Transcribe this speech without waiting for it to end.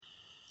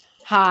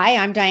Hi,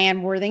 I'm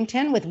Diane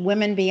Worthington with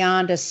Women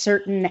Beyond a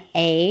Certain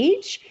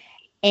Age.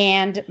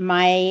 And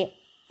my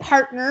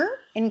partner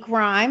in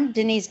crime,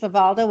 Denise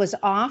Vivaldo, was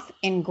off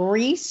in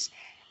Greece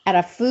at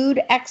a food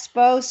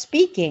expo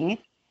speaking.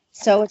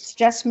 So it's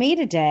just me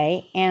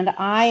today. And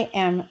I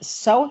am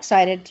so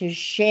excited to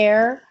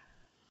share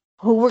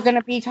who we're going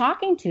to be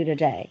talking to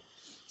today.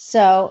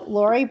 So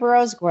Lori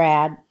Burrows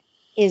Grad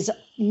is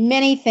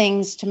many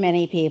things to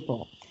many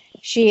people.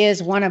 She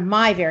is one of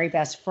my very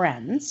best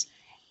friends.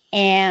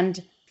 And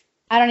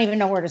I don't even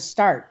know where to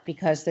start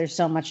because there's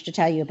so much to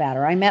tell you about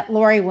her. I met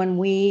Lori when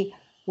we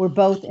were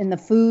both in the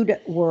food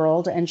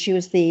world, and she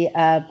was the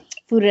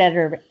food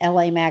editor of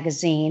LA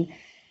Magazine.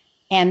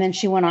 And then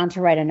she went on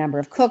to write a number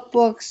of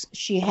cookbooks.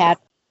 She had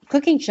a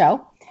cooking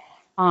show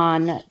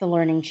on the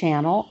Learning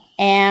Channel.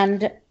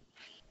 And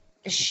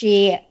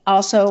she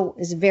also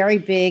is very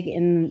big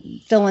in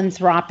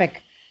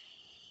philanthropic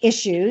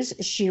issues.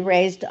 She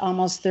raised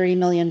almost $30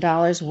 million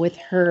with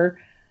her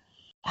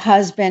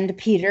husband,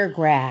 Peter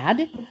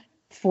Grad,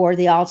 for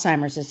the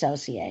Alzheimer's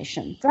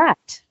Association.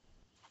 But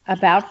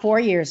about 4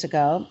 years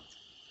ago,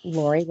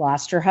 Lori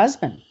lost her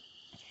husband.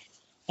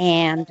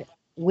 And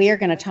we're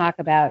going to talk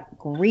about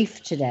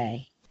grief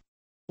today.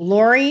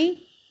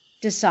 Lori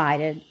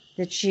decided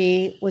that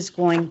she was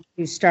going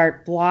to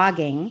start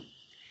blogging.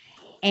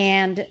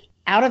 And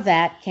out of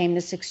that came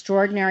this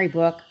extraordinary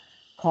book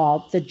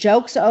called The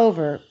Joke's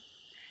Over.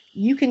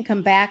 You Can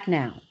Come Back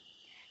Now.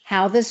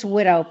 How this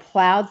widow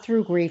plowed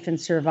through grief and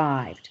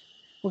survived.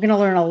 We're going to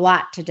learn a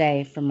lot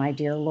today from my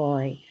dear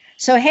Lori.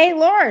 So, hey,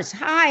 Loris,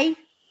 hi.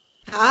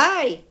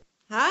 Hi.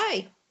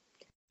 Hi.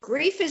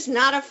 Grief is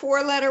not a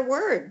four-letter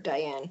word,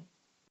 Diane.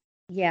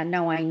 Yeah,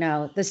 no, I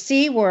know. The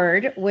C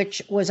word,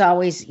 which was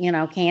always,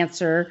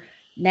 cancer,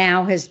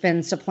 now has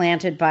been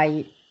supplanted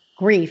by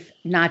grief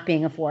not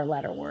being a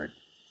four-letter word.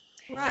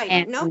 Right.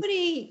 And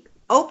nobody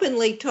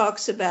openly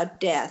talks about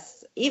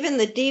death, even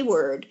the D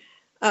word.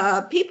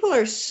 People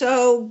are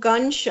so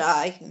gun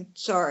shy,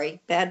 sorry,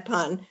 bad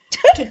pun,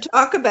 to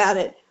talk about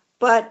it.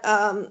 But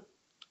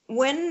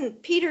when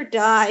Peter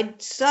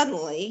died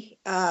suddenly,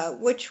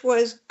 which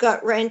was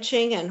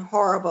gut-wrenching and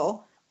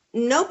horrible,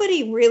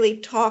 nobody really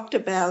talked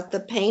about the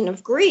pain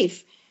of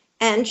grief.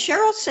 And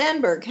Sheryl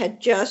Sandberg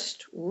had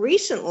just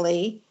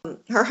recently,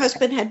 her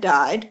husband had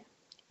died,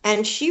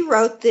 and she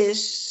wrote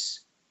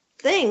this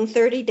thing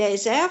 30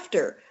 days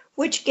after,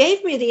 which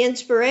gave me the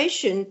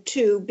inspiration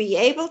to be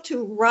able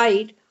to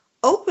write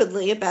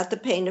openly about the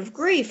pain of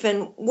grief.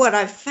 And what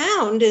I've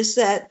found is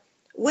that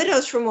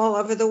widows from all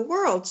over the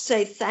world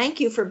say thank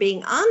you for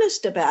being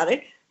honest about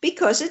it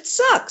because it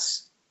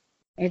sucks.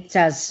 It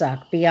does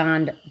suck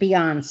beyond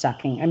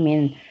sucking. I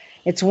mean,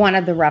 it's one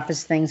of the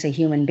roughest things a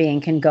human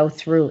being can go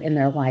through in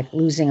their life,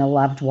 losing a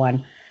loved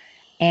one.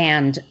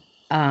 And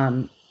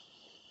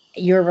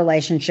your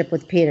relationship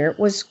with Peter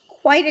was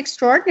quite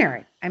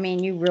extraordinary. I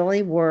mean, you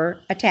really were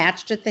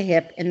attached at the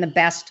hip in the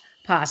best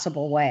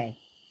possible way.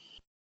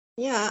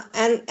 Yeah,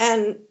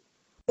 and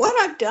what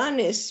I've done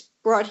is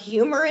brought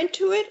humor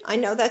into it. I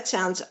know that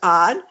sounds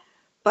odd,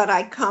 but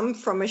I come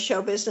from a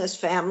show business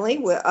family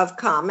of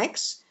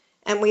comics,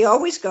 and we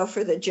always go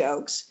for the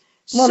jokes.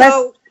 Well,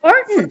 so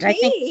that's important. For me, I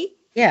think,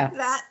 yeah,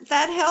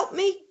 that helped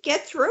me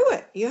get through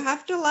it. You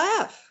have to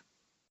laugh.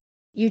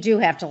 You do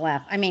have to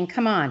laugh. I mean,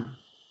 come on.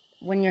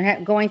 When you're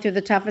going through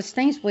the toughest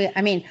things,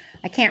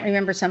 I can't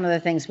remember some of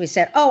the things we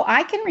said. Oh,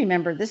 I can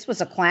remember. This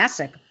was a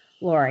classic,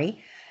 Lori.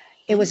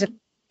 It was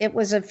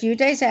a few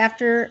days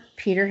after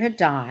Peter had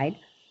died,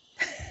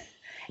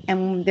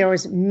 and there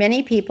was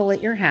many people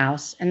at your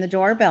house, and the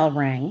doorbell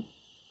rang.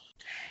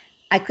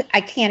 I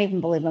can't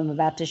even believe I'm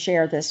about to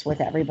share this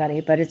with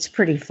everybody, but it's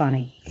pretty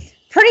funny.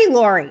 Pretty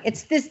Lori.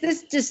 It's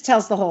this just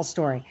tells the whole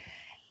story.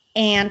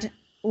 And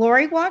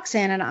Lori walks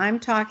in, and I'm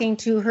talking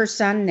to her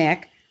son,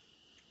 Nick,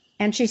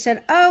 and she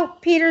said, "Oh,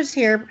 Peter's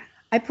here.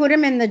 I put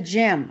him in the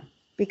gym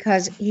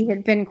because he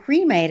had been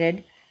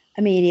cremated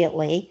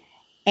immediately,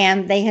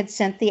 and they had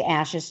sent the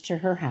ashes to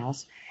her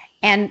house."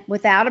 And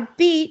without a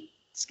beat,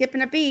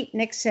 skipping a beat,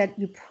 Nick said,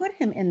 "You put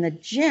him in the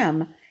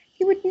gym.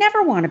 He would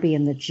never want to be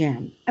in the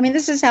gym." I mean,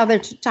 this is how they're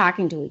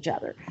talking to each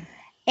other.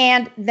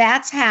 And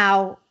that's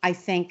how I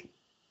think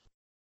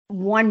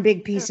one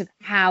big piece of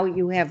how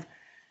you have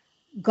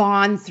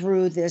gone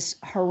through this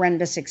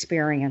horrendous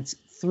experience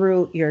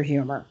through your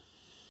humor.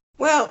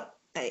 Well,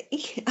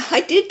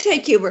 I did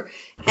take humor.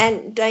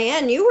 And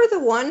Diane, you were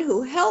the one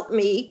who helped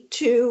me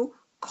to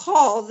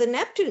call the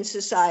Neptune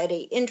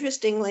Society,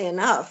 interestingly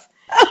enough,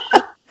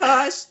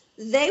 because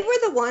they were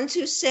the ones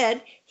who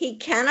said he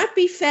cannot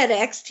be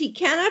FedExed, he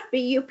cannot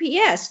be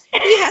UPS,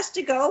 he has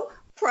to go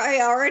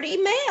priority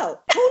mail.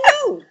 Who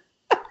knew?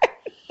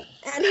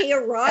 And he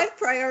arrived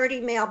priority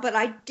mail, but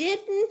I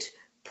didn't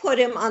put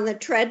him on the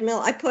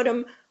treadmill. I put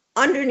him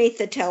underneath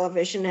the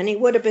television, and he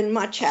would have been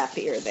much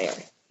happier there.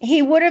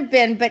 He would have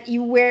been, but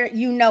you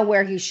know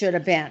where he should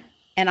have been,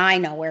 and I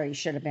know where he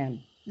should have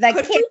been. The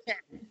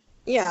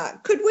kitchen.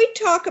 Could we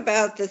talk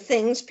about the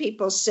things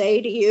people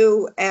say to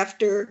you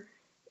after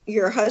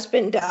your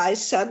husband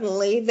dies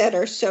suddenly that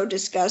are so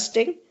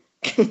disgusting?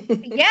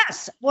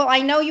 Yes. Well,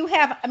 I know you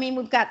have, I mean,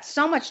 we've got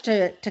so much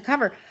to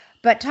cover,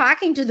 but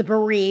talking to the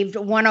bereaved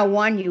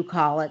 101, you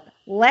call it.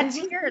 Let's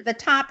hear the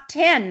top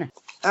 10.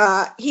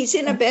 He's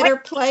in a better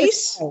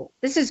place.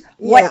 This is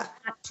what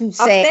not to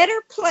say. A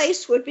better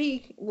place would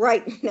be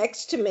right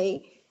next to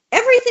me.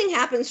 Everything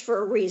happens for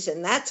a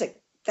reason. That's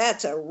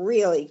a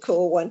really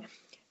cool one.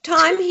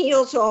 Time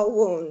heals all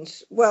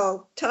wounds.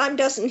 Well, time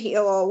doesn't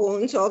heal all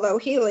wounds, although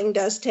healing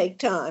does take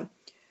time.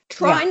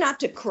 Try not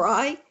to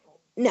cry.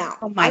 Now,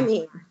 I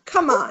mean,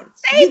 come on.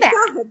 Say that.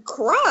 You gotta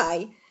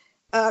cry.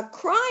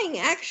 Crying,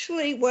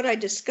 actually, what I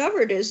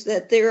discovered is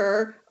that there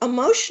are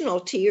emotional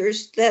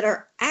tears that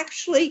are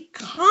actually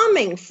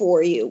calming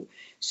for you.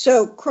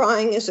 So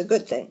crying is a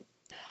good thing.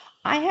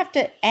 I have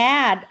to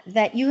add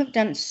that you have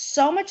done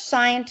so much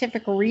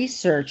scientific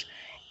research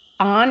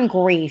on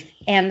grief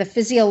and the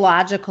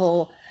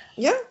physiological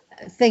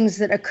things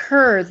that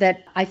occur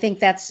that I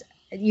think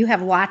you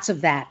have lots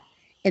of that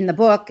in the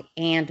book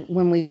and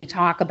when we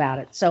talk about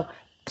it. So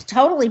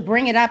totally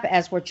bring it up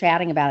as we're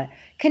chatting about it.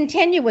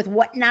 Continue with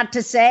what not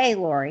to say,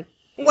 Lori.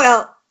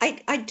 Well,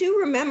 I do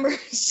remember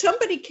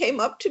somebody came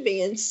up to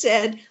me and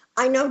said,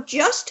 I know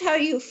just how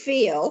you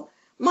feel.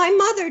 My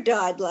mother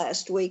died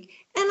last week.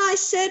 And I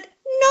said,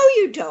 no,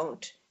 you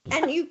don't.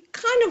 And you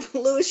kind of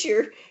lose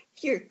your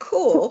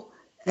cool.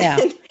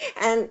 Yeah.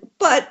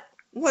 But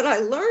what I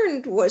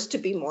learned was to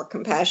be more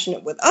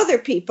compassionate with other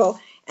people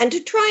and to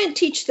try and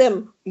teach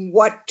them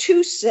what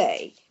to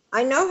say.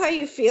 I know how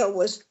you feel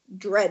was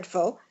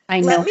dreadful. I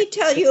know. Let me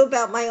tell you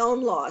about my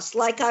own loss.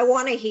 Like I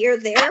want to hear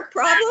their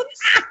problems.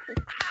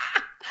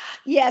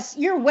 Yes,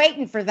 you're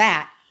waiting for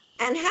that.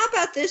 And how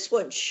about this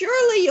one?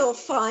 Surely you'll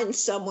find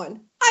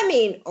someone. I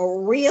mean,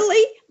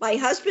 really? My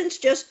husband's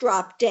just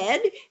dropped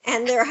dead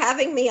and they're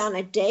having me on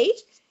a date?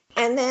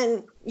 And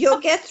then you'll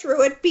get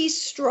through it. Be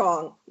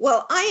strong.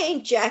 Well, I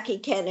ain't Jackie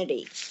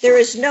Kennedy. There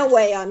is no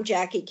way I'm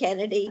Jackie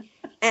Kennedy.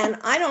 And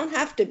I don't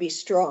have to be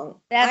strong.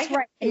 That's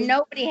right. And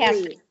nobody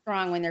has to be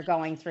strong when they're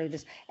going through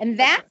this. And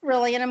that's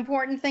really an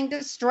important thing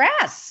to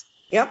stress.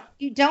 Yep.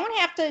 You don't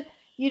have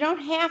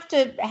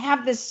to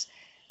have this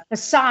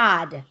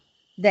facade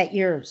that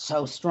you're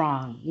so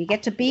strong. You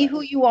get to be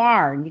who you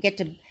are, and you get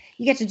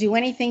to do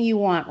anything you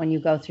want when you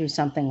go through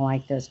something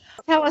like this.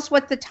 Tell us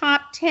what the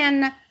top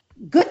 10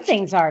 good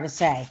things are to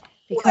say.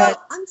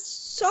 Well, I'm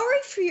sorry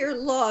for your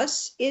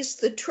loss is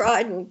the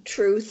tried and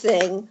true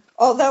thing,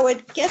 although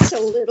it gets a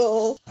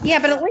little... Yeah,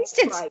 but at least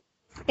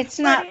it's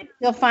not,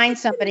 you'll find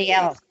somebody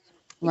else.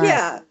 Right.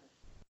 Yeah.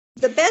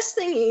 The best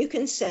thing you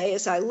can say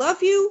is, I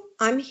love you,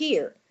 I'm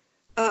here.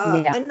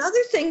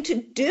 Another thing to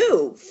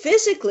do,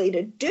 physically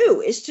to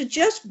do, is to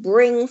just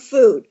bring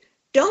food.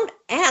 Don't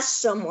ask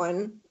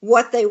someone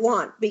what they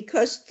want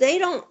because they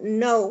don't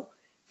know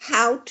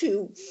how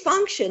to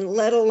function,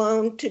 let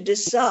alone to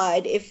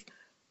decide if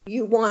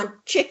you want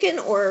chicken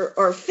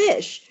or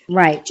fish.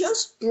 Right.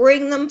 Just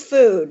bring them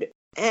food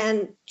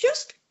and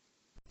just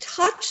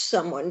touch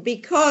someone,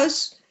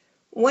 because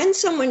when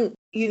someone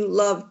you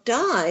love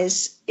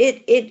dies,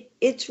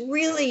 it's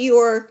really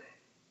you're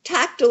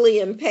tactily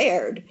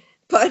impaired.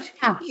 But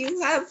you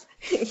have,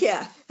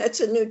 that's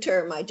a new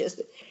term I just,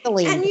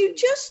 and you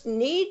just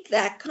need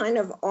that kind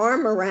of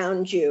arm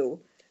around you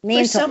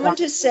for someone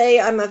to say,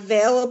 I'm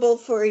available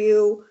for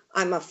you,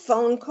 I'm a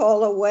phone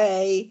call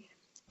away,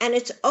 and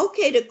it's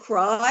okay to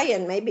cry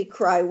and maybe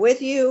cry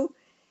with you,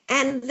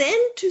 and then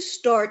to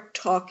start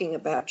talking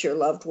about your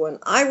loved one.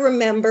 I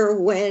remember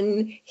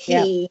when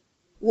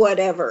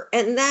whatever,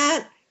 and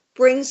that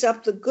brings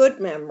up the good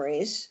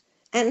memories.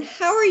 And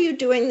how are you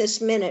doing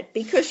this minute?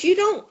 Because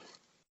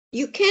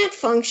you can't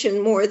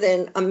function more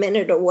than a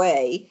minute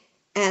away.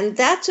 And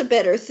that's a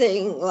better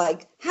thing.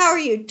 Like, how are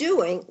you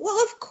doing?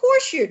 Well, of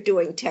course you're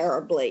doing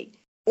terribly.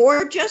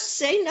 Or just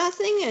say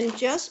nothing and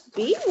just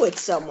be with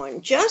someone.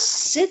 Just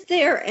sit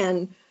there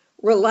and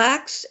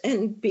relax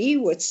and be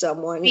with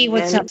someone.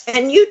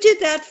 And you did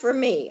that for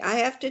me. I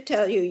have to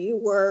tell you, you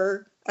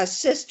were a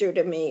sister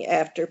to me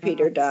after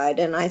Peter died.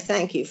 And I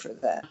thank you for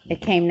that. It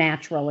came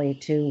naturally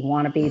to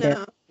want to be there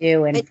for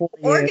you and for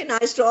you.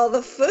 Organized all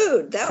the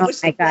food. That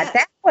was my God.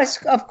 That was,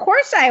 of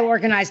course I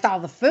organized all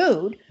the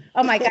food.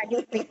 Oh my God,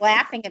 you'd be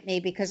laughing at me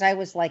because I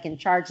was like in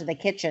charge of the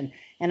kitchen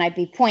and I'd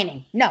be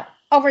pointing. No,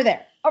 over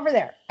there.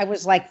 I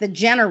was like the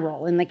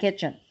general in the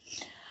kitchen.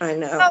 I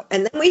know.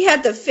 And then we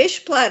had the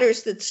fish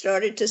platters that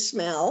started to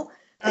smell.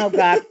 Oh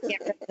God, we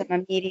get rid of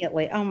them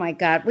immediately. Oh my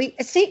God. We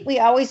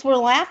always were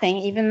laughing,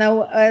 even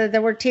though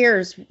there were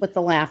tears with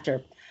the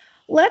laughter.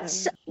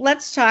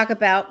 Let's talk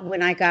about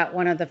when I got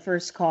one of the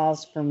first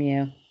calls from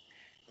you.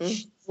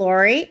 Mm-hmm.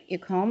 Lori, you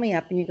call me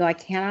up and you go, I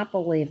cannot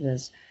believe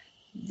this.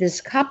 This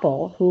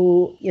couple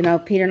who,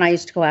 Peter and I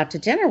used to go out to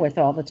dinner with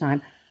all the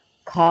time,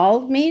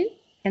 called me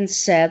and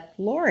said,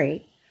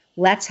 Lori,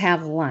 let's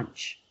have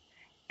lunch.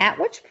 At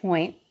which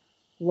point,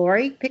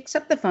 Lori picks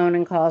up the phone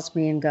and calls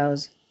me and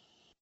goes,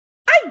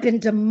 I've been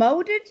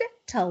demoted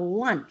to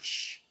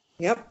lunch.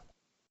 Yep.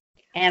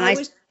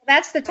 And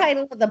that's the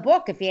title of the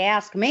book, if you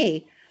ask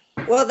me.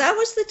 Well, that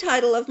was the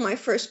title of my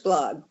first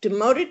blog,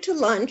 Demoted to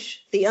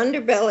Lunch, The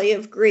Underbelly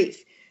of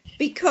Grief,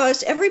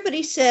 because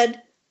everybody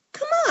said,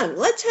 come on,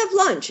 let's have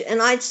lunch.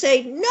 And I'd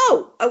say,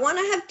 no, I want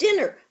to have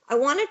dinner. I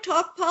want to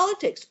talk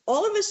politics.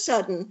 All of a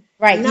sudden,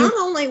 not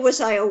only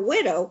was I a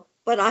widow,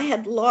 but I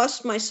had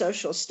lost my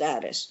social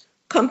status,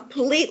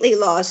 completely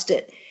lost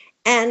it.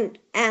 And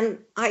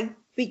I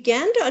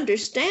began to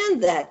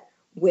understand that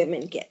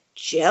women get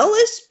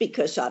jealous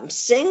because I'm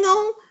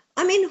single.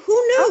 I mean, who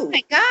knew? Oh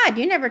my God,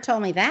 you never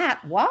told me that.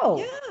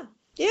 Whoa.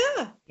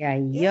 Yeah.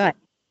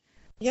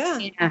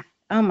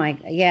 Oh my,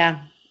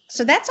 yeah.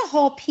 So that's a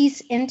whole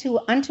piece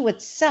unto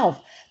itself,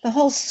 the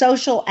whole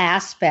social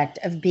aspect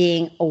of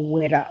being a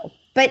widow.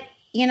 But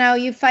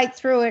you fight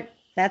through it.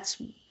 That's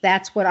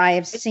what I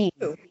have seen.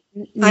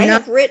 I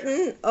have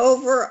written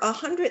over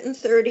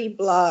 130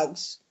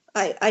 blogs.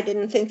 I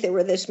didn't think there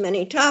were this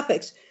many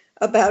topics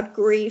about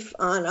grief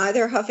on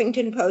either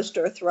Huffington Post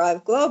or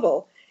Thrive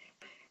Global.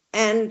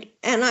 And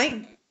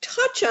I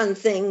touch on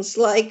things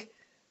like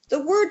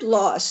the word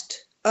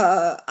lost.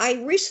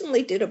 I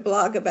recently did a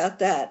blog about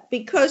that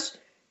because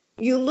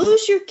you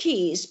lose your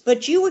keys,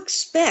 but you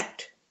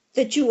expect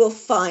that you will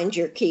find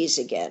your keys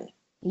again.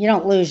 You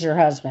don't lose your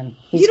husband.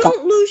 You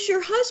don't lose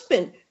your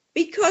husband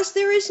because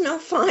there is no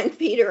Find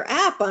Peter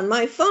app on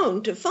my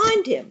phone to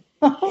find him.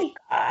 Oh,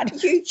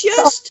 God. You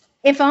just...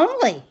 If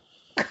only.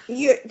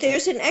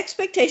 There's an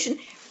expectation.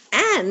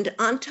 And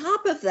on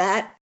top of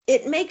that,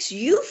 it makes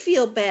you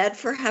feel bad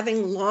for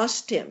having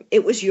lost him.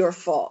 It was your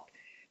fault.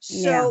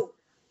 So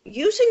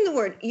using the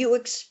word, you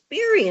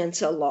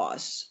experience a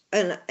loss,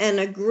 an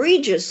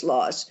egregious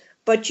loss,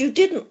 but you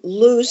didn't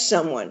lose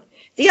someone.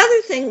 The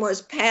other thing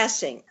was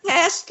passing.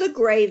 Passed the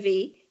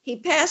gravy. He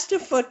passed a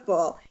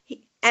football.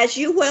 As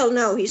you well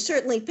know, he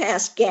certainly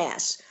passed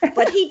gas,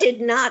 but he did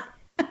not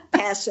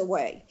pass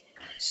away.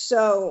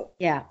 So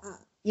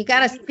you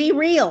got to be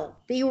real.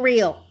 Be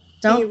real.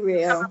 Don't be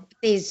real.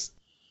 These,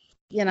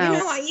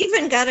 I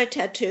even got a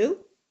tattoo.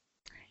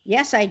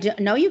 Yes, I do.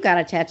 No, you got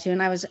a tattoo,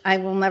 and I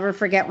will never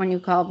forget when you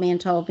called me and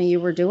told me you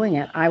were doing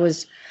it. I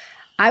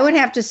would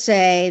have to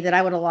say that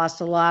I would have lost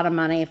a lot of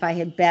money if I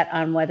had bet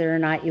on whether or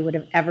not you would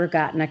have ever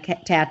gotten a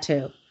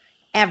tattoo,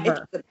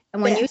 ever.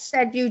 And when you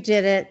said you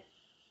did it,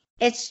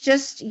 it's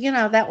just,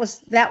 that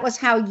was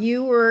how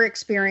you were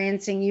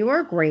experiencing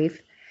your grief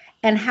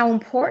and how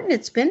important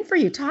it's been for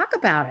you. Talk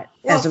about it.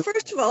 Well,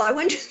 first of all, I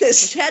went to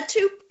this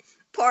tattoo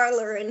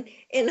parlor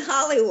in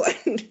Hollywood,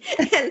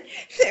 and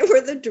there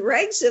were the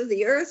dregs of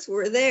the earth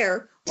were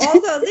there.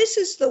 Although this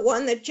is the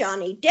one that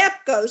Johnny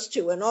Depp goes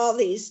to and all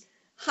these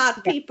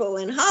hot people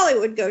in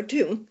Hollywood go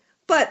to.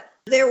 But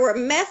there were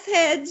meth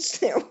heads.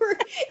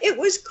 It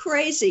was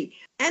crazy.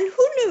 And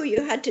who knew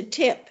you had to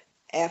tip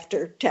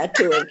after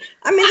tattooing?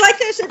 I mean, like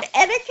there's an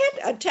etiquette,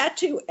 a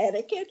tattoo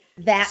etiquette.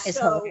 That is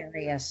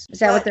hilarious. Is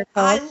that what they're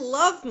called? I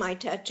love my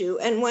tattoo.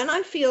 And when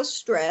I feel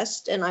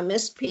stressed and I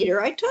miss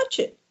Peter, I touch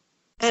it.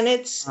 And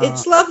it's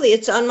lovely.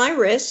 It's on my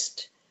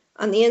wrist,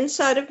 on the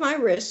inside of my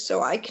wrist,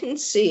 so I can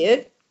see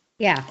it.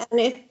 Yeah.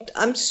 And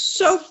I'm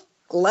so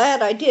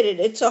glad I did it.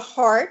 It's a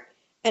heart,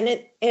 and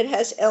it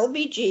has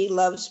LBG,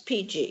 loves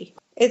PG.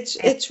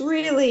 It's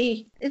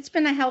really... It's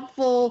been a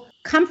helpful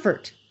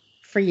comfort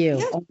for you.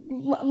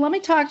 Yeah. Let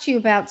me talk to you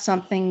about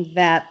something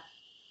that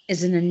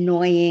is an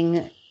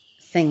annoying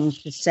thing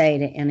to say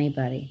to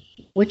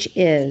anybody, which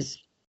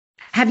is,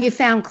 have you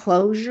found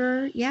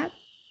closure yet?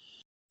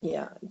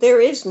 Yeah,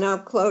 there is no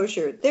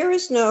closure. There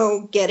is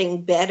no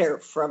getting better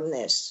from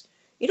this.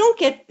 You don't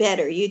get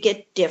better, you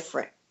get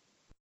different.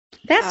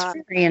 That's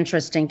very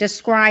interesting.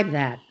 Describe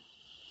that.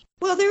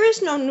 Well, there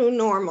is no new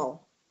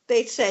normal.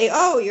 They say,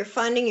 oh, you're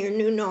finding your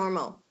new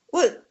normal.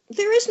 Well,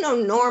 there is no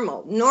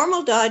normal.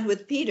 Normal died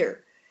with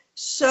Peter.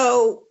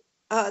 So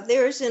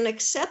there's an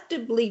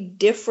acceptably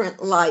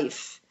different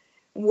life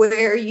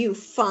where you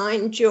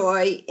find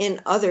joy in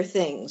other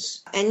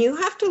things. And you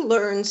have to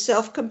learn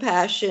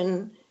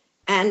self-compassion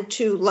and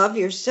to love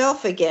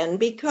yourself again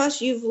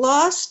because you've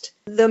lost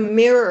the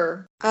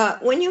mirror.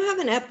 When you have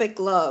an epic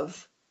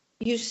love,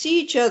 you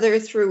see each other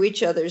through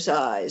each other's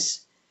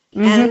eyes.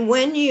 Mm-hmm. And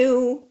when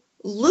you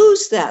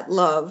lose that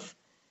love,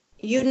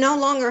 you no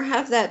longer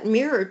have that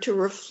mirror to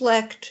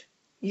reflect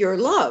your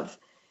love.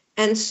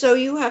 And so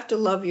you have to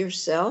love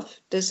yourself.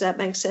 Does that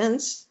make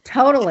sense?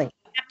 Totally.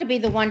 You have to be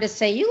the one to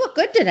say, you look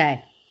good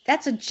today.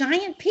 That's a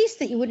giant piece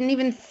that you wouldn't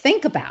even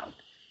think about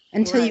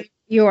until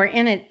you are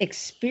in it,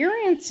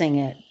 experiencing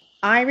it.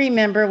 I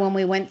remember when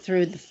we went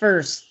through the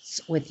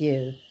firsts with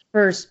you.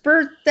 First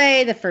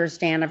birthday, the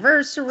first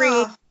anniversary.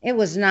 Oh. It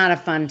was not a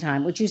fun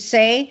time. Would you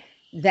say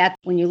that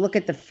when you look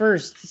at the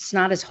first, it's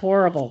not as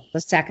horrible, the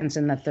seconds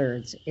and the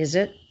thirds, is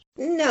it?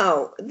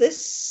 No, the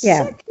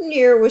second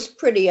year was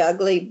pretty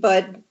ugly,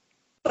 but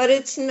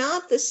it's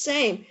not the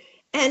same.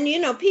 And,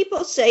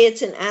 people say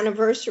it's an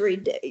anniversary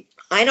date.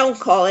 I don't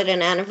call it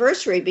an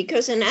anniversary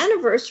because an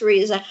anniversary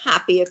is a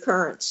happy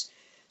occurrence.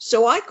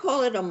 So I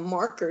call it a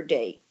marker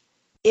date.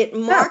 It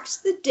marks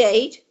the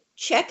date,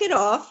 check it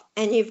off,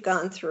 and you've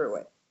gone through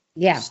it.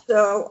 Yeah.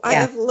 So I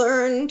have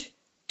learned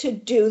to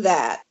do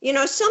that.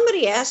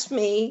 Somebody asked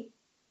me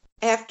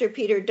after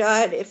Peter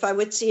died if I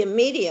would see a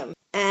medium.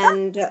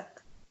 And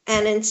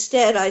And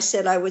instead, I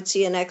said I would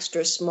see an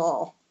extra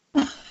small.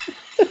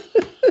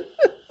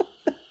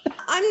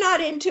 I'm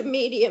not into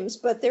mediums,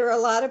 but there are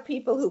a lot of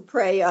people who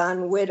prey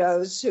on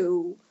widows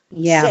who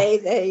say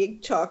they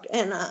talked,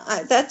 and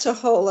that's a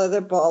whole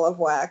other ball of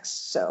wax.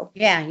 So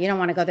yeah, you don't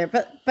want to go there.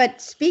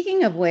 But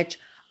speaking of which,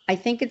 I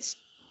think it's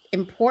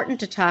important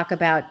to talk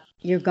about,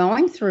 you're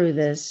going through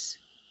this.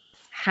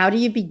 How do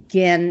you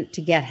begin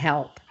to get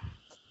help?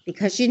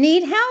 Because you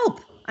need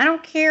help. I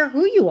don't care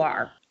who you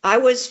are. I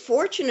was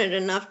fortunate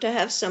enough to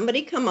have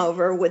somebody come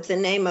over with the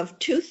name of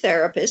 2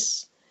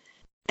 therapists.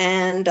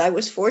 And I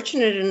was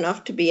fortunate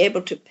enough to be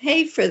able to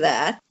pay for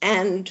that.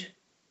 And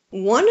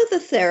one of the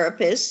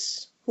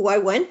therapists who I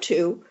went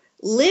to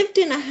lived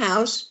in a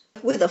house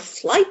with a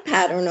flight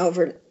pattern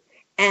over it.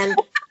 And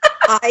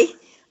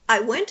I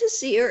went to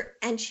see her,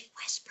 and she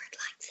whispered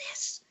like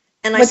this.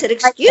 And I said,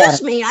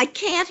 "Excuse me, I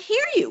can't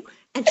hear you."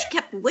 And she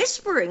kept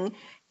whispering.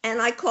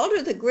 And I called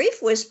her the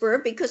grief whisperer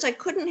because I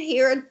couldn't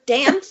hear a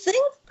damn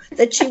thing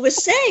that she was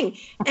saying.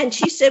 And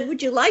she said,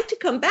 "Would you like to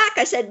come back?"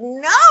 I said,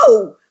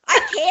 "No, I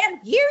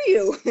can't hear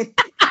you." And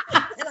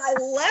I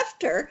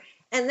left her.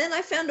 And then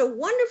I found a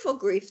wonderful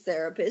grief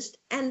therapist.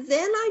 And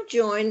then I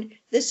joined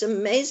this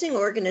amazing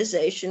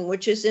organization,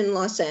 which is in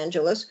Los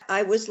Angeles.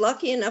 I was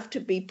lucky enough to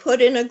be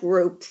put in a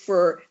group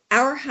for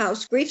Our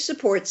House Grief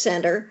Support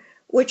Center,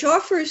 which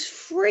offers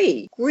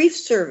free grief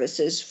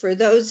services for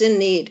those in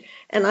need.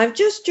 And I've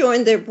just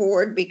joined their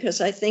board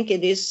because I think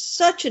it is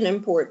such an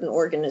important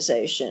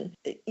organization.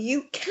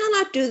 You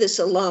cannot do this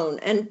alone.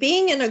 And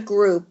being in a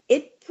group,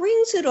 it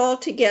brings it all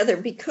together,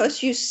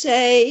 because you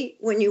say,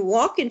 when you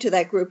walk into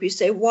that group, you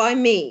say, "Why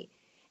me?"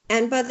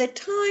 And by the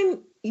time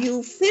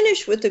you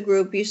finish with the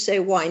group, you say,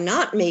 "Why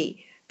not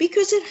me?"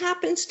 Because it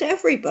happens to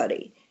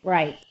everybody.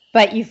 Right.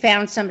 But you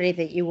found somebody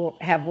that you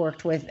have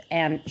worked with,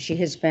 and she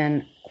has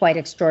been quite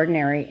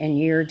extraordinary in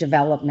your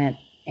development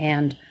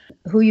and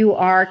who you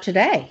are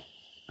today.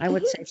 I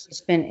would say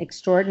she's been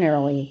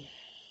extraordinarily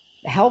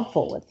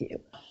helpful with you.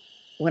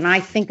 When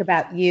I think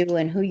about you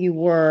and who you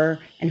were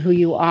and who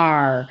you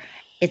are,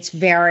 it's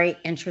very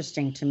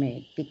interesting to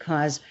me,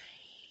 because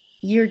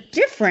you're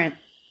different,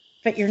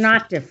 but you're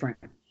not different.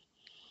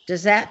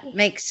 Does that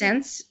make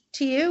sense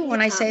to you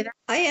when I say that?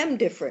 I am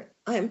different.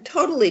 I am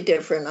totally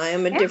different. I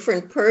am a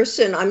different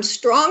person. I'm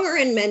stronger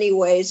in many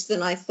ways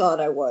than I thought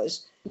I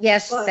was.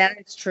 Yes, that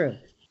is true.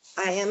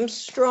 I am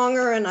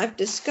stronger, and I've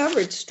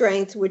discovered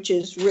strength, which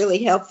is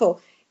really helpful.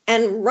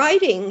 And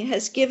writing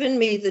has given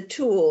me the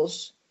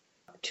tools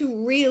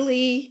to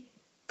really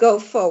go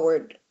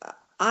forward.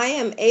 I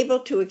am able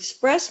to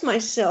express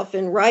myself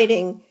in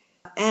writing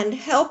and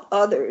help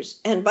others.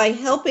 And by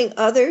helping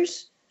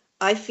others,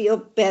 I feel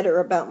better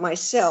about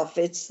myself.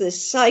 It's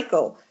this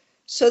cycle.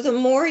 So the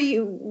more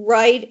you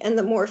write and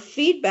the more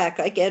feedback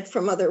I get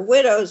from other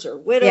widows or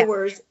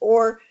widowers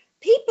or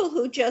people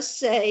who just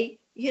say,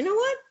 "You know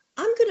what?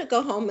 I'm going to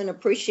go home and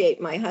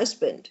appreciate my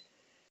husband."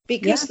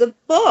 Because the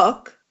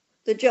book,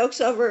 The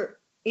Joke's Over,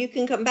 You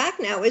Can Come Back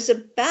Now, is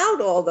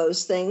about all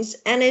those things,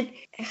 and it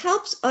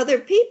helps other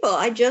people.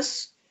 I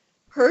just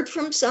heard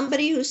from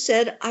somebody who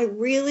said, "I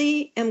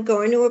really am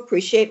going to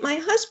appreciate my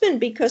husband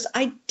because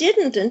I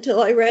didn't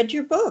until I read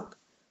your book."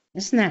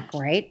 Isn't that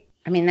great?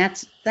 I mean,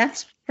 that's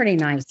pretty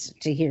nice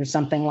to hear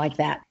something like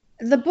that.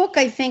 The book,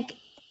 I think,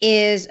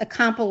 is a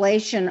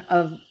compilation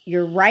of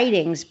your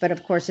writings, but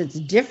of course it's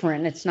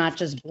different. It's not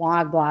just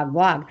blog, blog,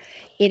 blog.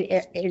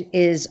 It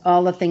is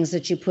all the things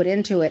that you put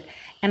into it.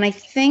 And I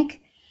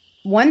think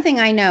one thing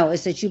I know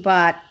is that you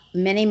bought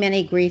many,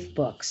 many grief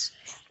books,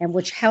 and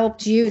which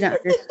helped you to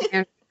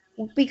understand,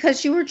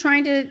 because you were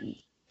trying to,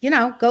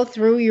 go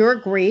through your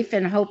grief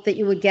and hope that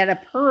you would get a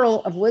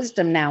pearl of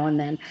wisdom now and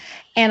then.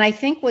 And I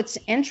think what's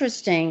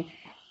interesting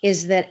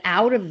is that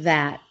out of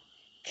that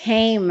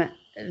came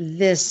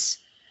this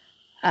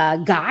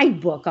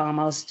guidebook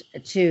almost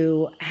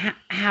to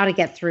how to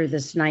get through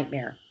this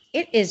nightmare.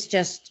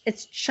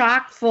 It's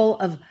chock full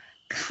of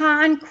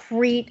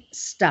concrete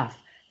stuff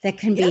that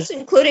can be. Yes,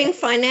 including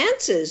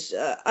finances.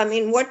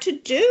 What to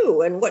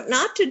do and what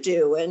not to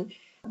do. And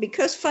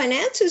because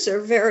finances are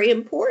very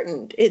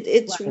important.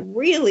 It's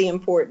really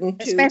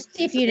important.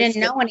 Especially if you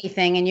didn't know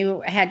anything and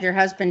you had your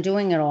husband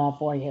doing it all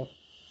for you.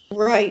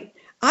 Right.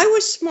 I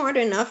was smart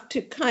enough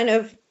to kind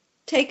of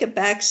take a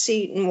back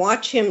seat and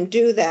watch him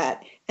do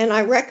that. And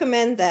I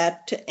recommend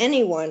that to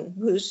anyone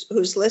who's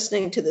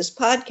listening to this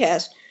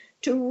podcast,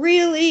 to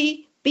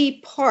really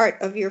be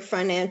part of your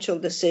financial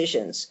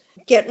decisions.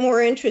 Get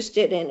more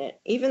interested in it,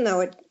 even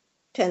though it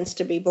tends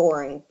to be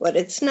boring, but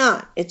it's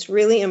not. It's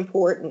really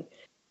important.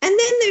 And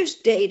then there's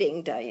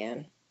dating,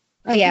 Diane.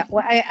 Oh yeah.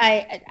 Well,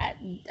 I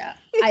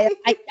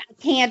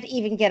can't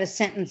even get a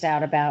sentence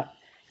out about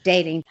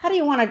dating. How do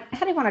you want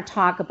to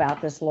talk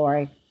about this,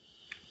 Lori?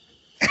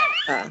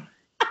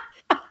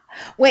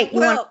 Wait, you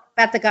want to talk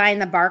about the guy in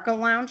the Barco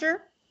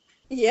Lounger?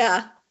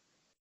 Yeah.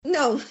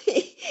 No.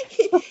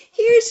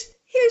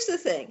 Here's the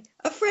thing.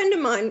 A friend of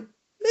mine,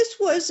 this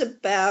was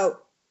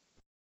about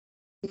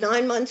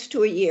 9 months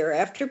to a year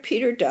after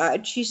Peter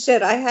died. She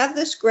said, "I have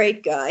this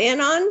great guy."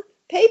 And on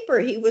paper,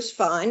 he was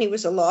fine. He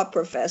was a law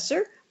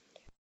professor.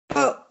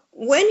 But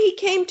when he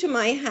came to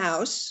my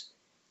house,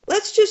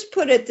 let's just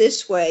put it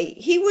this way.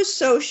 He was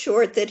so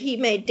short that he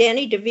made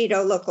Danny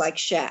DeVito look like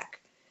Shaq.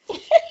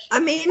 I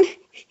mean,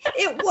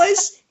 it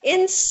was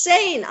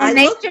insane. And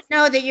they should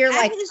know that you're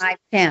like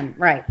 5'10",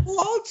 right?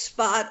 Bald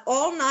spot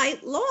all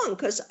night long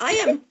because I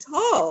am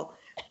tall,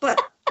 but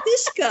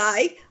this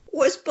guy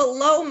was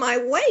below my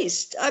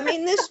waist. I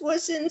mean, this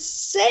was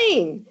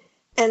insane.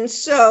 And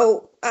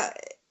so,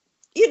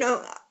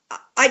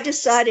 I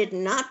decided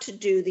not to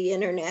do the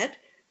internet,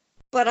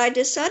 but I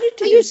decided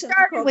to you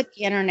started with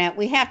the internet.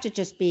 We have to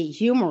just be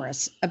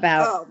humorous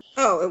about.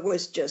 Oh, it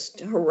was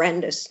just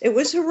horrendous. It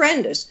was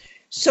horrendous.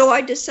 So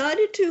I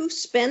decided to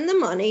spend the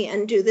money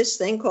and do this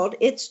thing called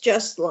It's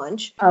Just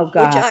Lunch, oh,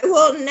 God. Which I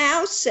will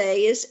now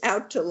say is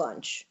out to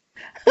lunch.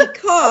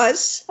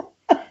 Because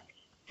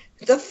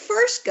the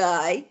first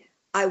guy,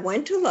 I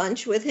went to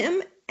lunch with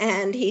him,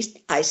 and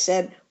I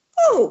said,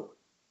 "Oh,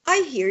 I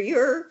hear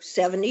you're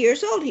 70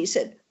 years old." He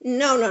said,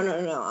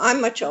 No,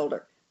 I'm much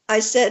older. I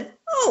said,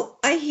 "Oh,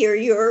 I hear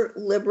you're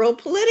liberal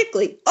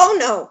politically." "Oh,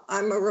 no,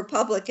 I'm a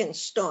Republican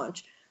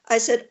staunch." I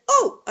said,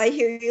 "Oh, I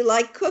hear you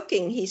like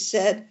cooking." He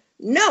said,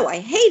 "No, I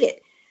hate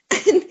it."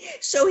 And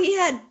so he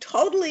had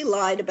totally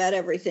lied about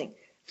everything.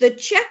 The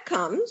check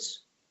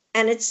comes,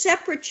 and it's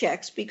separate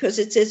checks because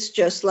it's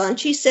just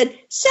lunch. He said,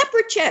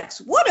 "Separate checks,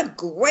 what a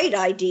great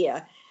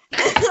idea."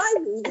 And I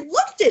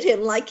looked at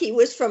him like he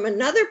was from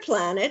another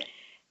planet,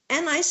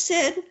 and I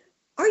said,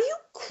 "Are you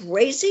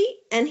crazy?"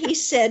 And he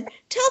said,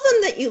 "Tell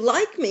them that you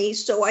like me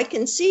so I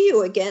can see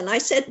you again." I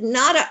said,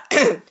 "Not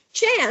a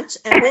chance,"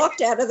 and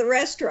walked out of the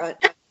restaurant.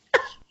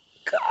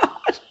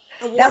 God.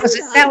 And one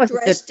guy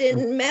dressed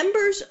in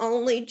members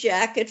only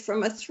jacket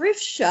from a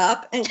thrift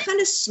shop and kind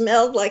of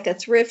smelled like a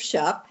thrift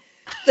shop.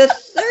 The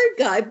third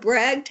guy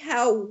bragged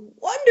how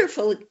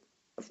wonderfully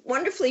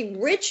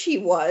rich he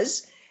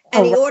was.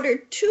 And he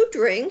ordered 2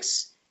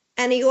 drinks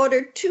and he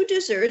ordered 2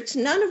 desserts,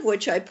 none of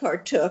which I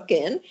partook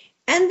in.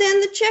 And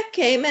then the check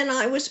came and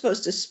I was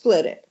supposed to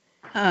split it.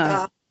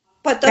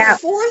 But the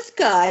fourth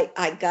guy,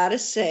 I gotta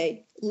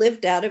say,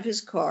 lived out of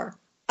his car.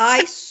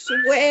 I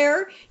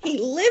swear he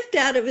lived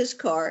out of his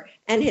car,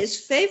 and his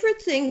favorite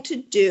thing to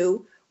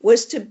do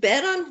was to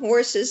bet on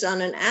horses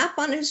on an app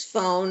on his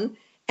phone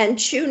and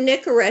chew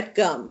Nicorette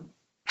gum.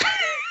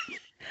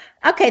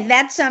 Okay,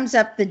 that sums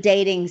up the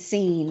dating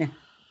scene.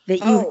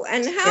 And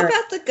how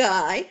about the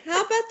guy?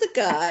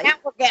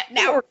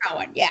 Now we're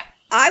going, yeah.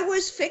 I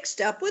was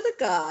fixed up with a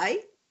guy.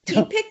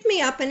 He picked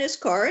me up in his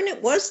car, and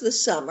it was the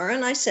summer,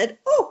 and I said,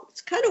 "Oh, it's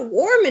kind of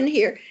warm in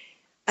here."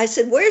 I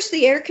said, "Where's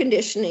the air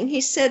conditioning?" He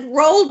said,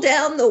 "Roll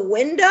down the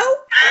window."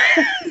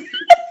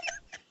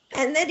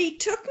 And then he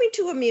took me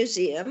to a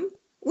museum.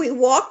 We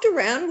walked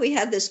around. We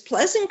had this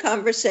pleasant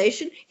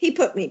conversation. He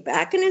put me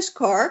back in his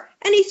car,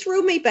 and he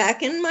threw me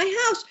back in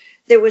my house.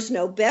 There was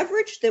no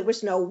beverage. There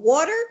was no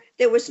water.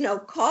 There was no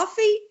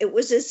coffee. It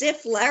was as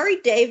if Larry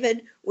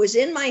David was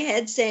in my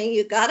head saying,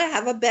 "You got to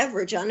have a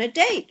beverage on a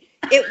date."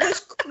 It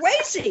was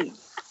crazy.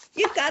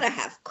 You got to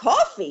have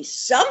coffee,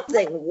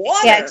 something,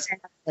 water. Yeah,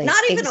 exactly.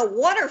 Not even a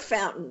water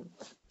fountain.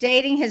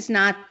 Dating has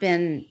not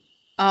been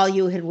all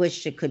you had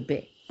wished it could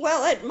be.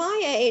 Well, at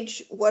my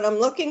age, what I'm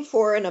looking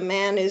for in a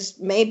man is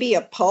maybe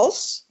a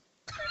pulse.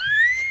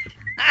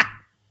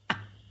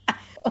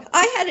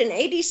 I had an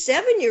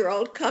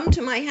 87-year-old come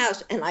to my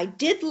house, and I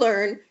did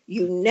learn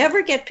you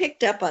never get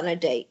picked up on a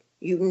date.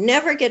 You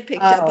never get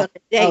picked up on a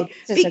date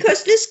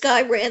because this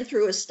guy ran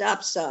through a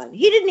stop sign.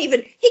 He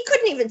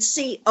couldn't even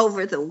see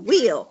over the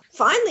wheel.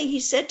 Finally, he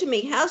said to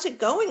me, "How's it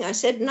going?" I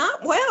said,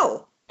 "Not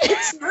well.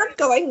 It's not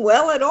going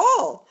well at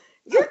all.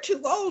 You're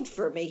too old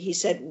for me." He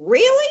said,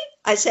 "Really?"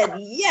 I said,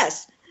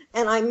 "Yes."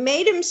 And I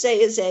made him say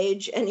his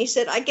age, and he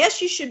said, "I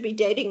guess you should be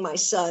dating my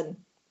son."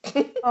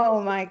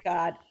 Oh, my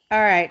God.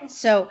 All right.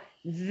 So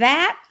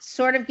that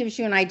sort of gives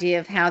you an idea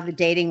of how the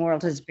dating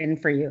world has been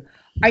for you.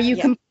 Are you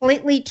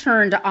completely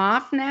turned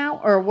off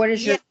now, or what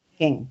is your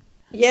thinking?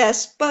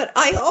 Yes, but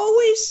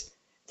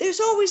there's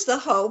always the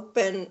hope,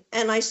 and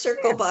I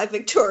circle by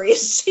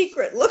Victoria's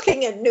Secret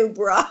looking at new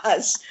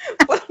bras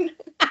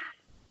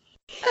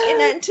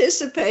in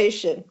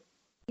anticipation.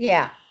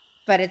 Yeah,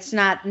 but it's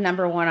not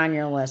number one on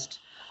your list.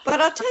 But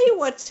I'll tell you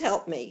what's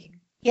helped me.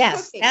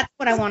 Yes, cooking. That's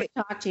what I want to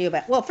talk to you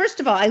about. Well, first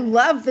of all, I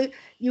love that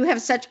you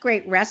have such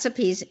great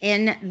recipes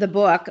in the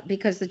book,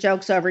 because the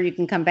joke's over. You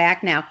can come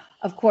back now.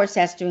 Of course,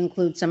 has to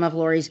include some of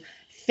Lori's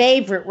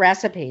favorite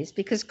recipes,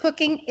 because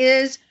cooking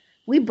is,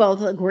 we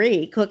both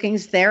agree,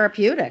 cooking's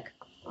therapeutic.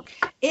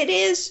 It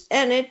is,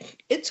 and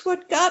it's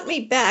what got me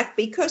back,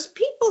 because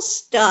people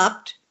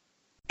stopped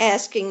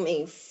asking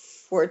me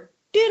for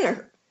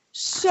dinner.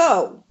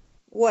 So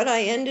what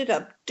I ended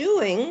up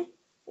doing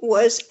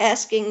was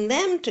asking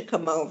them to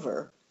come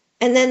over,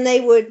 and then they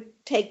would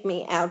take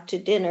me out to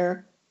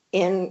dinner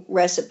in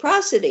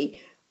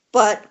reciprocity.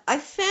 But I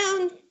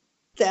found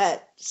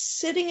that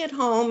sitting at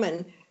home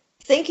and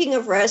thinking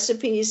of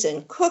recipes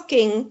and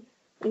cooking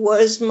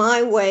was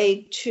my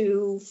way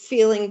to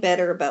feeling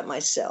better about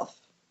myself.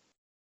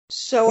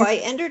 So I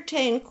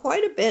entertain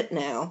quite a bit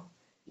now.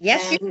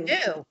 Yes, you And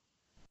do.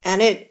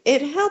 and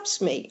it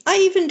helps me. I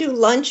even do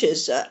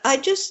lunches. I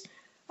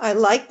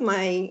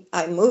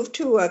moved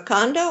to a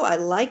condo. I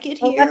like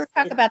it Well, let's here.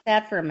 talk about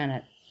that for a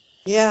minute.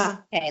 Yeah,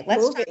 Okay,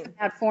 let's talk moving.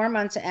 about 4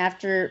 months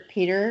after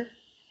Peter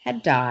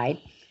had died,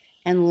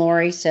 and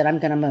Lori said, I'm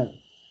going to move.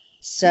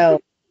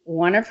 So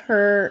one of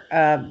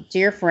her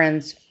dear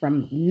friends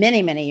from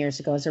many, many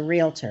years ago as a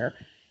realtor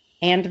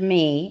and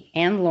me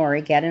and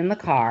Lori get in the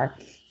car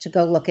to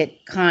go look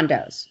at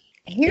condos.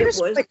 It Here's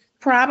was, what you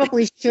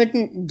probably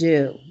shouldn't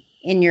do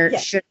in your yeah,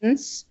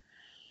 shouldn'ts.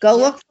 Go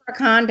yeah. look for a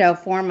condo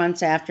 4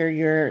 months after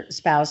your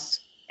spouse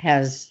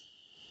has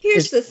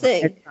Here's is the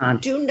thing. gone.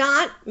 Do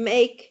not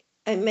make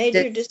a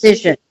major Decision.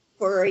 decision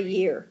for a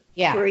year.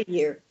 Yeah, For a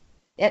year.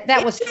 that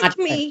It was took not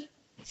good. me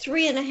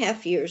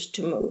 3.5 years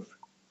to move.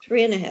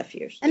 3.5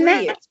 years. And 3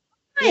 years. that's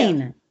Yeah,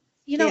 fine.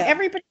 yeah.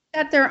 Everybody's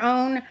got their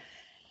own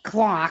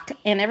clock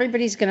and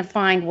everybody's going to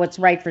find what's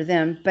right for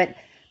them. But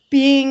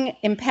being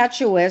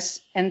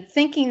impetuous and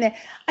thinking that,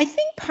 I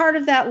think part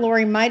of that,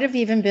 Lori, might have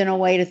even been a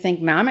way to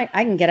think, Mom, I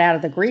can get out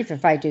of the grief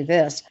if I do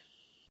this.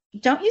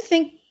 Don't you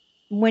think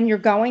when you're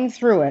going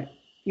through it,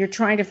 you're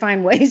trying to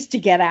find ways to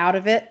get out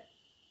of it?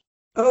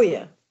 Oh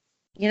yeah.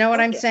 You know what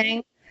Oh I'm yeah.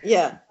 saying?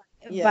 Yeah.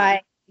 Yeah.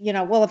 By,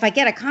 well, if I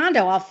get a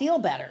condo, I'll feel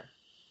better.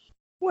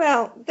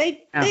 Well, Oh,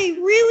 they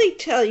really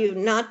tell you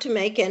not to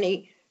make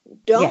any, yeah.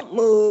 don't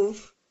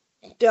move,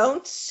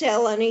 don't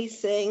sell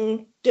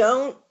anything,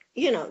 don't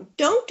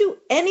do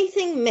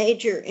anything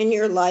major in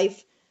your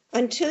life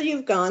until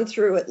you've gone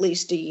through at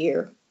least a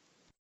year.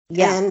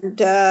 Yeah.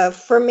 And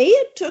for me,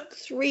 it took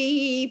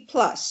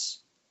 3+.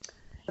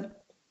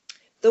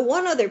 The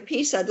one other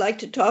piece I'd like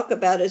to talk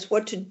about is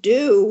what to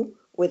do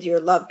with your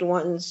loved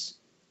ones'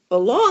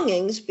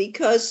 belongings,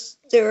 because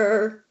there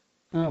are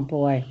Oh,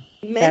 boy.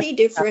 That's many tough.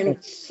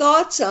 different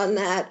thoughts on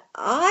that.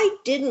 I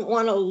didn't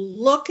want to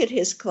look at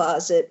his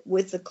closet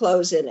with the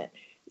clothes in it.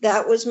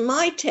 That was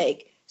my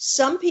take.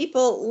 Some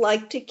people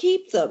like to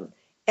keep them.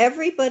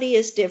 Everybody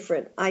is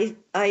different.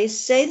 I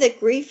say that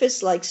grief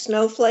is like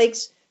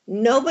snowflakes.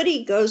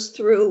 Nobody goes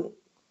through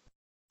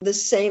the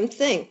same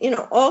thing.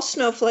 All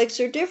snowflakes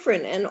are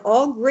different and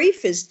all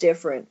grief is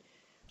different.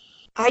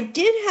 I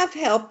did have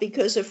help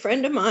because a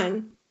friend of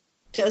mine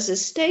does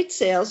estate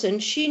sales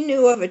and she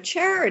knew of a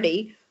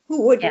charity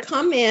who would Yeah.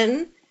 come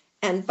in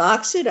and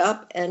box it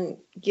up and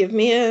give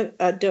me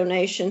a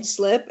donation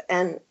slip.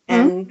 And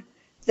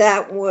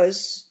that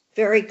was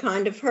very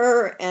kind of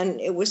her,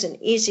 and it was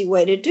an easy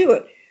way to do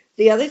it.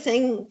 The other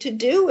thing to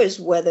do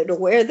is whether to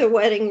wear the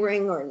wedding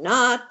ring or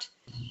not.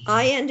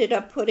 I ended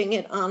up putting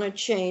it on a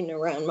chain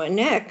around my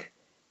neck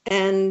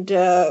and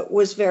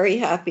was very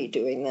happy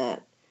doing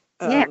that.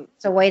 Yeah.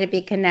 It's a way to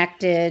be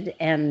connected.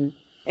 And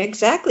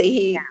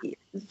Exactly.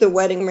 The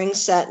wedding ring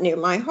sat near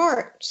my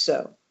heart.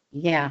 So,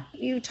 yeah,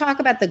 you talk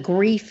about the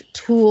grief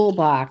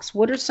toolbox.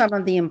 What are some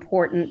of the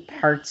important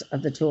parts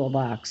of the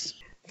toolbox?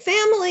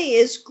 family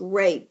is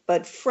great,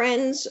 but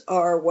friends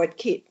are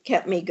what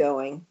kept me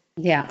going.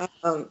 Yeah.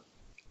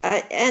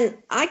 And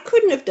I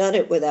couldn't have done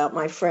it without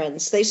my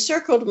friends. They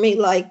circled me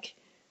like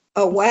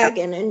a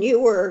wagon, and you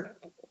were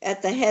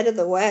at the head of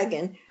the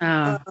wagon.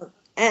 Uh,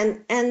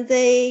 And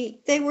they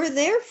were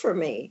there for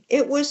me.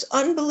 It was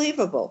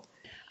unbelievable.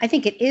 I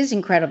think it is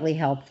incredibly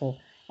helpful.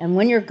 And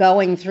when you're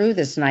going through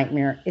this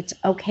nightmare, it's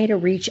okay to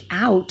reach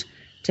out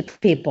to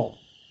people,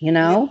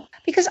 Yeah.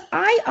 because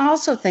I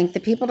also think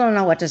that people don't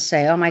know what to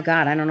say. Oh my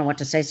God, I don't know what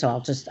to say.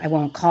 So I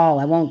won't call.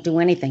 I won't do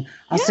anything.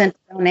 I'll Yeah. send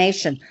a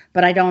donation,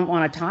 but I don't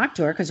want to talk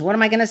to her because what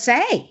am I going to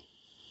say?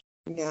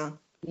 Yeah.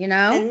 You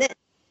know? And then,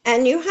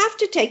 and you have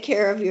to take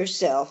care of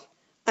yourself.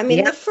 I mean,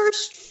 Yeah. the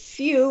first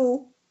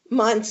few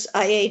months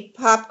I ate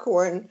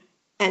popcorn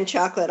and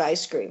chocolate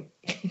ice cream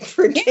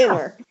for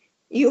dinner.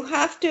 You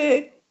have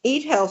to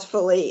eat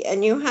healthfully,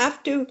 and you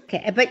have to.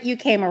 Okay. But you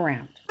came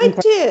around. I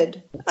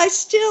did. I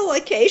still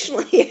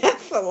occasionally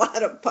have a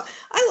lot of.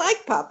 I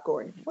like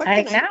popcorn.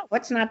 I know.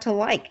 What's not to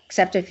like,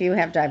 except if you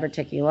have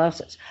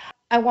diverticulosis?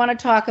 I want to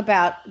talk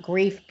about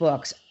grief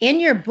books.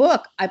 In your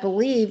book, I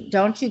believe,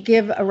 don't you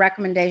give a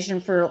recommendation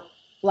for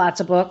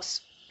lots of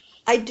books?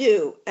 I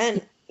do.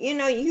 And,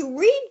 you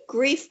read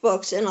grief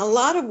books, and a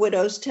lot of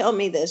widows tell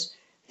me this.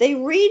 They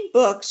read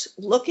books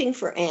looking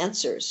for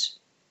answers.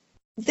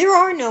 There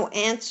are no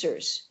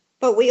answers,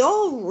 but we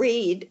all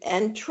read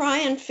and try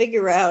and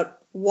figure out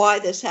why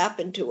this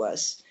happened to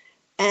us.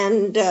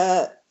 And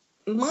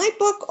my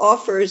book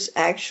offers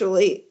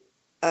actually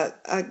a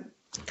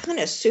kind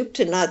of soup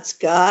to nuts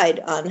guide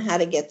on how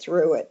to get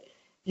through it.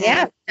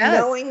 Yeah, And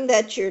knowing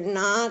that you're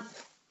not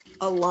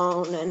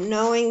alone and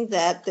knowing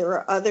that there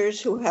are others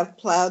who have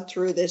plowed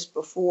through this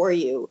before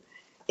you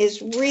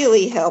is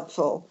really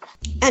helpful.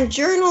 And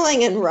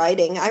journaling and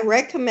writing, I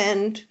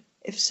recommend,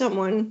 if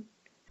someone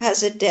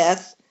has a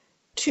death,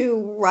 to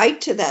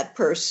write to that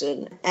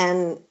person.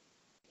 And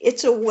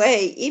it's a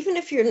way, even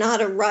if you're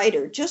not a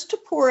writer, just to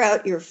pour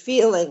out your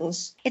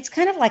feelings. It's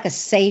kind of like a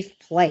safe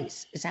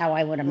place is how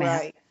I would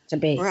imagine it to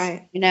be.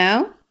 Right. You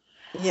know?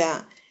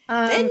 Yeah.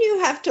 Then you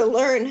have to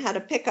learn how to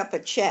pick up a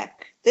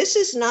check. This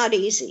is not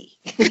easy.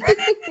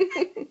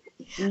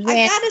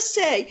 I gotta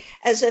say,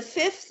 as a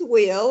fifth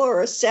wheel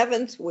or a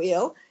seventh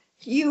wheel,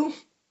 it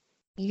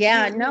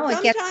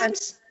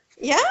gets.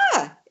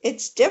 Yeah,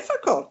 it's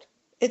difficult.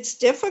 It's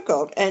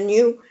difficult, and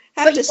you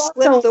have to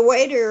slip the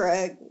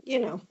waiter.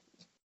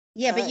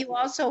 Yeah, but you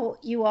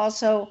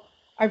also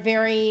are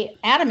very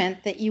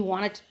adamant that you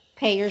want to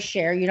pay your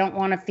share. You don't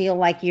want to feel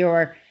like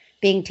you're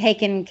being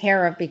taken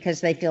care of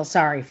because they feel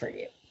sorry for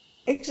you.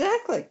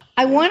 Exactly.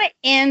 I want to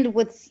end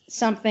with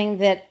something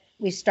that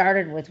we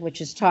started with, which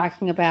is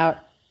talking about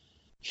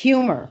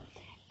humor.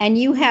 And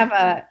you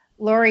have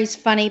Lori's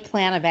funny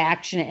plan of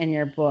action in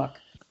your book.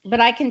 But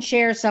I can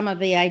share some of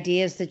the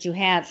ideas that you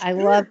had. I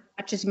love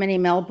watch as many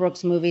Mel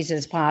Brooks movies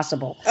as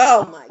possible.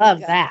 Oh, my God. Love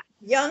that.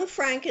 Young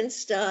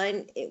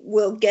Frankenstein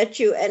will get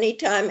you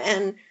anytime,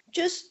 and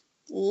just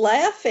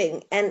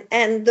laughing.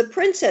 And The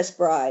Princess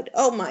Bride.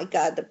 Oh, my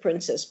God, The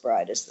Princess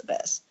Bride is the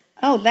best.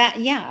 Oh,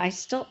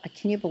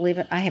 can you believe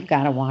it? I have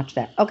got to watch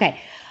that. Okay.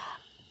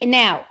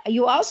 Now,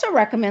 you also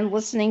recommend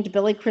listening to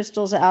Billy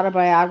Crystal's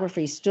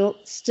autobiography,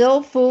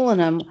 Still Fooling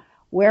Him,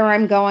 Where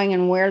I'm Going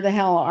and Where the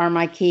Hell Are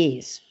My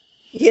Keys?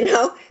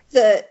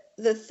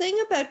 The thing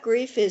about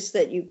grief is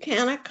that you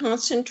cannot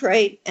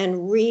concentrate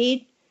and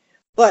read,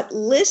 but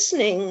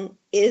listening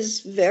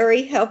is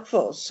very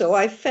helpful. So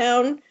I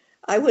found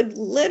I would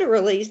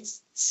literally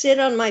sit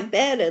on my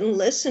bed and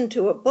listen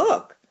to a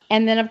book.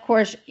 And then, of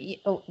course,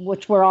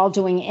 which we're all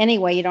doing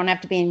anyway, you don't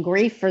have to be in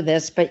grief for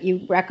this, but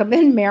you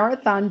recommend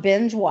marathon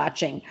binge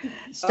watching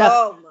stuff.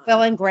 Oh,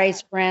 Will and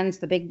Grace, Friends,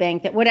 The Big Bang,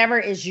 whatever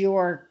is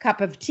your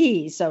cup of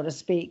tea, so to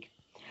speak.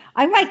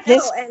 I like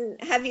this.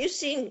 And have you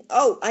seen,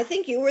 I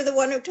think you were the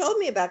one who told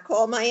me about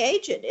Call My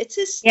Agent. It's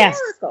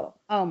hysterical.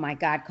 Yes. Oh, my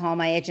God, Call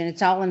My Agent.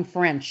 It's all in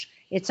French.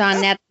 It's on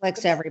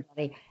Netflix,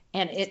 everybody.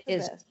 And it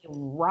is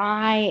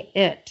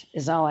riot,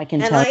 is all I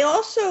can tell you. And I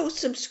also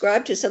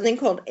subscribe to something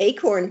called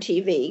Acorn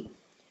TV.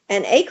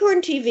 And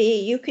Acorn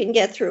TV you can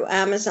get through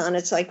Amazon.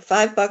 It's like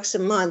 $5 a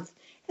month.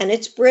 And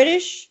it's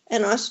British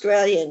and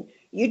Australian.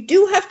 You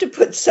do have to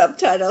put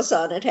subtitles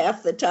on it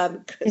half the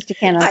time because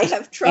I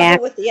have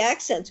trouble with the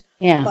accents.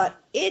 Yeah. But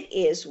it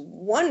is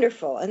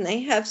wonderful. And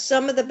they have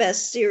some of the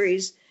best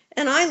series.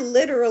 And I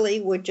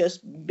literally would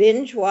just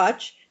binge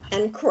watch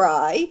and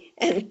cry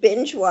and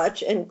binge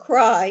watch and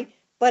cry.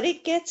 But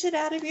it gets it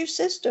out of your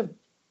system.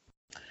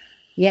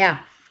 Yeah.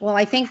 Well,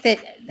 I think that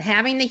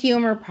having the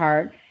humor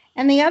part,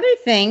 and the other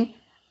thing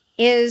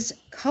is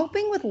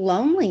coping with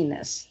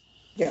loneliness.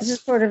 Yes. This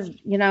is sort of,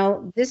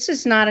 this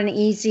is not an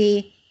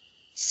easy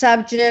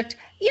subject.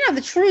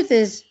 The truth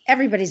is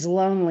everybody's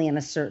lonely in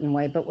a certain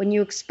way, but when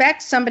you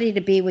expect somebody to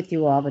be with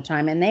you all the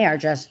time and they are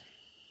just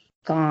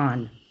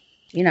gone,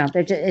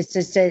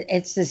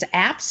 it's this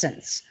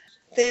absence.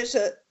 There's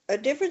a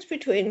difference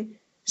between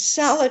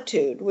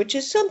solitude, which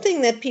is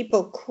something that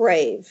people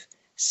crave,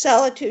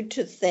 solitude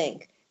to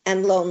think,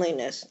 and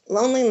loneliness.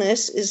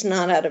 Loneliness is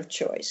not out of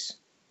choice.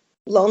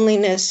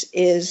 Solitude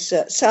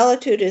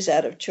is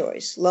out of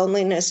choice.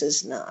 Loneliness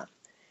is not.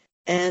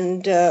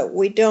 And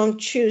we don't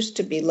choose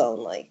to be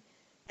lonely.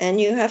 And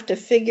you have to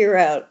figure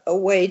out a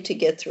way to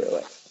get through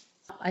it.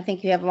 I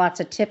think you have lots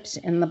of tips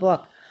in the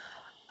book.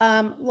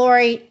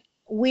 Lori,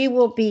 we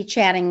will be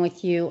chatting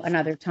with you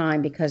another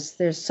time because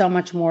there's so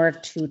much more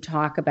to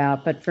talk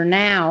about. But for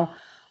now,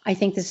 I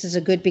think this is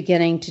a good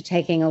beginning to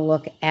taking a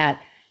look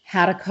at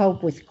how to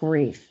cope with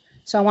grief.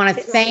 So I want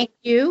to thank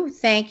you.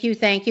 Thank you.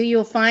 Thank you.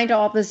 You'll find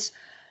all this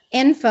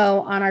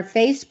info on our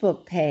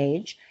Facebook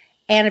page.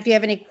 And if you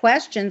have any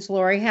questions,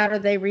 Lori, how do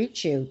they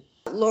reach you?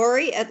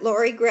 Lori at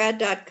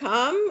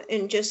lorigrad.com,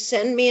 and just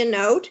send me a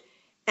note.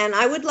 And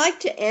I would like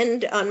to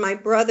end on my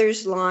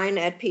brother's line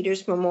at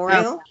Peter's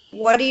Memorial. Oh.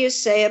 What do you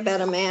say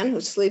about a man who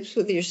sleeps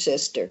with your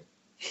sister?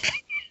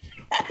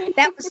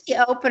 That was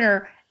the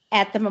opener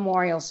at the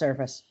memorial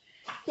service.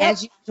 Yep.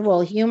 As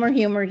usual,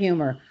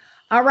 humor.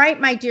 All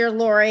right, my dear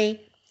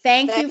Lori,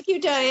 thank you. Thank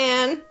you,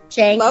 Diane.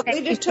 Jane,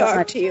 lovely to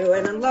talk to you,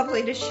 and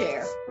lovely to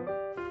share.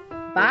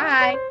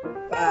 Bye.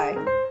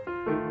 Bye.